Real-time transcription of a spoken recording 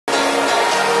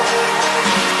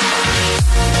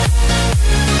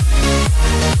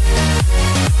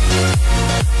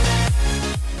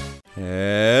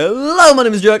Hello, my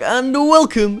name is Jack, and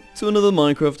welcome to another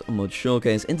Minecraft mod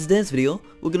showcase. In today's video,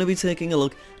 we're going to be taking a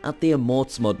look at the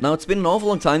Emotes mod. Now, it's been an awful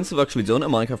long time since I've actually done a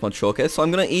Minecraft mod showcase, so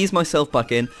I'm going to ease myself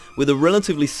back in with a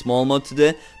relatively small mod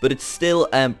today, but it's still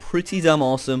pretty damn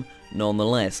awesome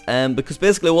nonetheless. Because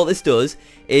basically what this does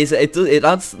is it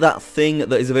adds that thing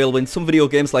that is available in some video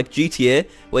games like GTA,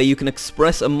 where you can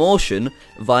express emotion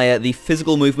via the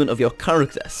physical movement of your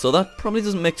character. So that probably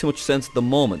doesn't make too much sense at the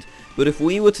moment. But if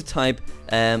we were to type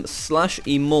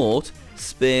 /emote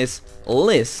space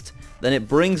list, then it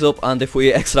brings up, and if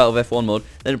we exit out of F1 mode,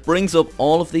 then it brings up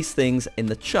all of these things in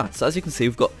the chat. So as you can see,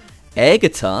 we've got air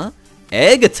guitar,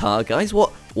 guys.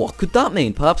 What could that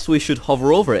mean? Perhaps we should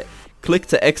hover over it. Click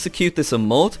to execute this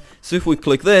emote. So if we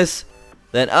click this,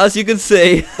 then as you can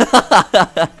see,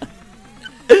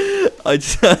 I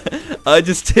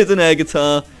just did an air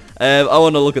guitar. I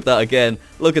want to look at that again.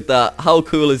 Look at that. How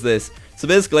cool is this? So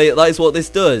basically, that is what this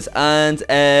does, and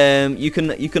you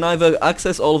can either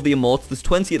access all of the emotes. There's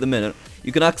 20 at the minute.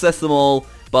 You can access them all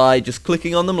by just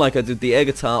clicking on them, like I did the air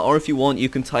guitar, or if you want, you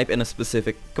can type in a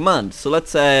specific command. So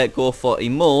let's go for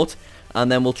emote,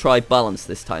 and then we'll try balance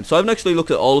this time. So I haven't actually looked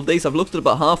at all of these. I've looked at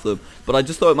about half of them, but I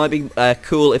just thought it might be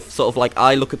cool if sort of like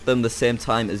I look at them the same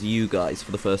time as you guys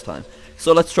for the first time.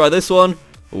 So let's try this one.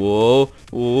 Whoa,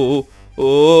 whoa,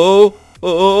 whoa,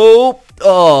 whoa.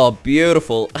 Oh,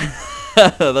 beautiful.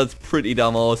 That's pretty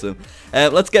damn awesome.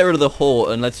 Let's get rid of the hoe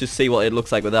and let's just see what it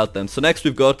looks like without them. So next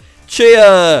we've got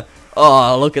cheer.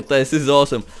 Oh, look at this. This is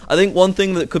awesome. I think one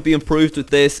thing that could be improved with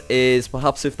this is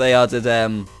perhaps if they added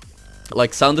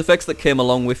like sound effects that came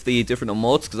along with the different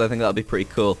emotes, because I think that'd be pretty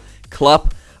cool.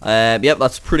 Clap. Yep,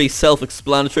 that's pretty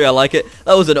self-explanatory. I like it.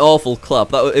 That was an awful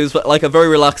clap. It was like a very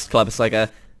relaxed clap. It's like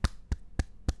a...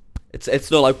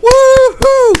 It's not like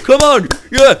woohoo! Come on,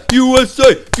 yeah,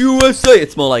 USA, USA.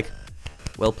 It's more like,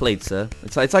 well played, sir.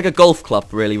 It's like a golf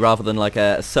clap, really, rather than like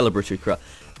a celebratory clap.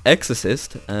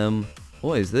 Exorcist.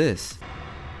 What is this?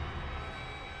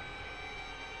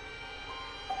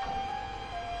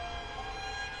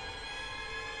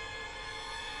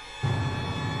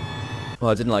 Oh,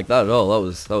 I didn't like that at all.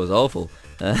 That was awful.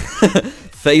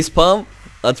 Facepalm.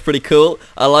 That's pretty cool.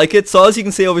 I like it. So as you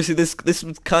can see, obviously this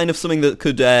is kind of something that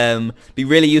could be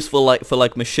really useful for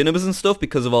machinimas and stuff,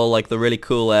 because of all like the really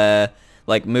cool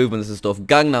like movements and stuff.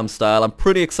 Gangnam style. I'm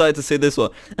pretty excited to see this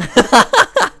one.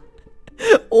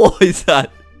 What is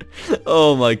that?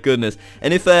 Oh my goodness.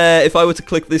 And if I were to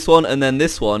click this one and then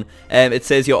this one, it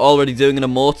says you're already doing an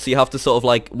emote, so you have to sort of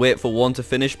like wait for one to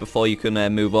finish before you can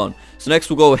move on. So next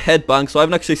we'll go with headbang. So I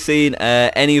haven't actually seen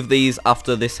any of these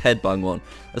after this headbang one.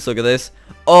 Let's look at this.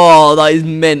 Oh, that is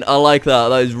mint. I like that.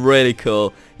 That is really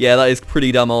cool. Yeah, that is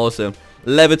pretty damn awesome.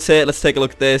 Levitate. Let's take a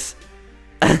look at this.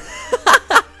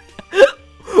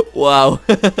 Wow.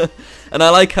 And I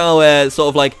like how sort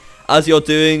of like as you're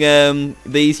doing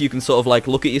these, you can sort of like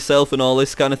look at yourself and all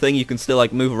this kind of thing. You can still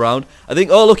like move around. I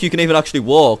think, oh look, you can even actually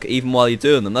walk even while you're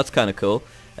doing them. That's kind of cool.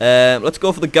 Let's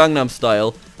go for the Gangnam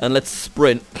style and let's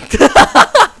sprint.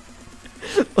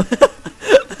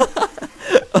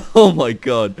 Oh my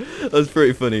god, that's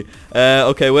pretty funny.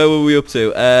 Okay, where were we up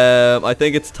to? I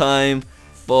think it's time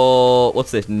for...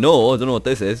 What's this? No, I don't know what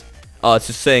this is. Oh, it's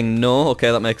just saying no.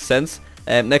 Okay, that makes sense.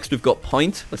 Next we've got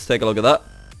point. Let's take a look at that.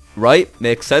 Right,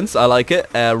 makes sense. I like it.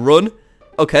 Run.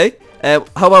 Okay. How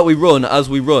about we run as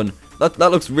we run? That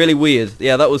looks really weird.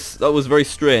 Yeah, that was very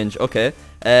strange. Okay.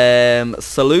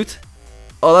 Salute.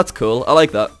 Oh, that's cool. I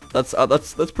like that.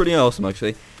 That's pretty awesome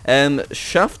actually.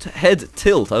 Shaft head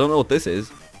tilt. I don't know what this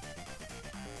is.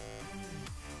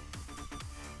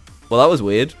 Well, that was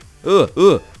weird. Ugh.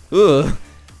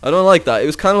 I don't like that. It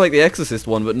was kind of like the Exorcist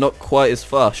one, but not quite as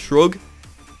far. Shrug.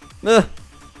 I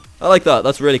like that.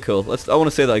 That's really cool. I want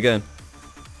to say that again.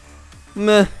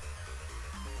 Meh.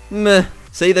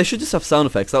 See, they should just have sound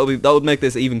effects. That would make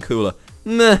this even cooler.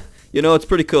 Meh. You know, it's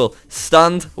pretty cool.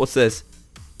 Stand. What's this?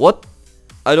 What?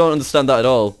 I don't understand that at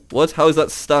all. What? How is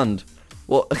that stand?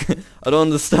 What? I don't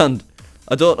understand.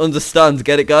 I don't understand.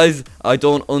 Get it, guys? I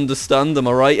don't understand. Am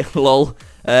I right? Lol.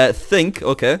 Think.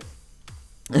 Okay.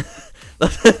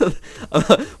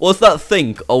 Was that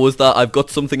think, or was that I've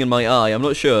got something in my eye? I'm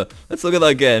not sure. Let's look at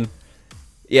that again.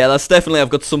 Yeah, that's definitely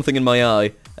I've got something in my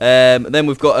eye. Then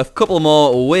we've got a couple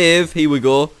more with. Here we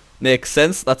go. Makes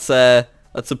sense. That's a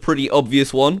pretty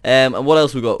obvious one. And what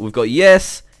else we got? We've got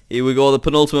yes. Here we go. The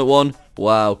penultimate one.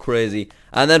 Wow, crazy.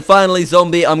 And then finally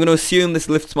zombie. I'm going to assume this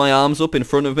lifts my arms up in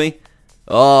front of me.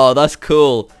 Oh, that's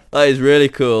cool. That is really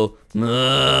cool.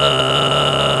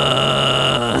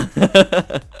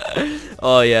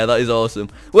 Oh yeah, that is awesome.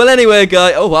 Well, anyway,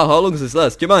 guys. Oh wow, how long does this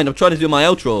last? Do you mind? I'm trying to do my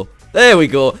outro. There we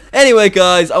go. Anyway,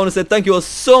 guys, I want to say thank you all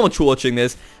so much for watching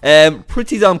this.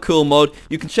 Pretty damn cool mod.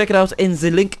 You can check it out in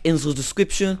the link in the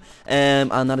description.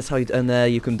 And that is how you,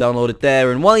 you can download it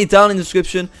there. And while you're down in the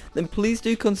description, then please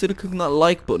do consider clicking that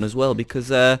like button as well,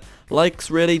 because likes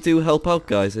really do help out,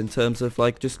 guys, in terms of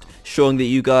like just showing that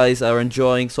you guys are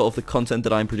enjoying sort of the content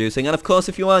that I'm producing. And of course,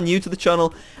 if you are new to the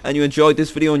channel and you enjoyed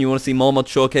this video and you want to see more mod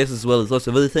showcases as well as lots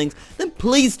of other things, then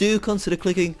please do consider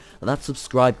clicking that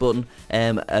subscribe button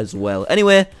as well.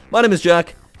 Anyway, my name is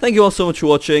Jack. Thank you all so much for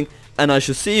watching, and I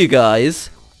shall see you guys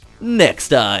next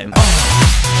time.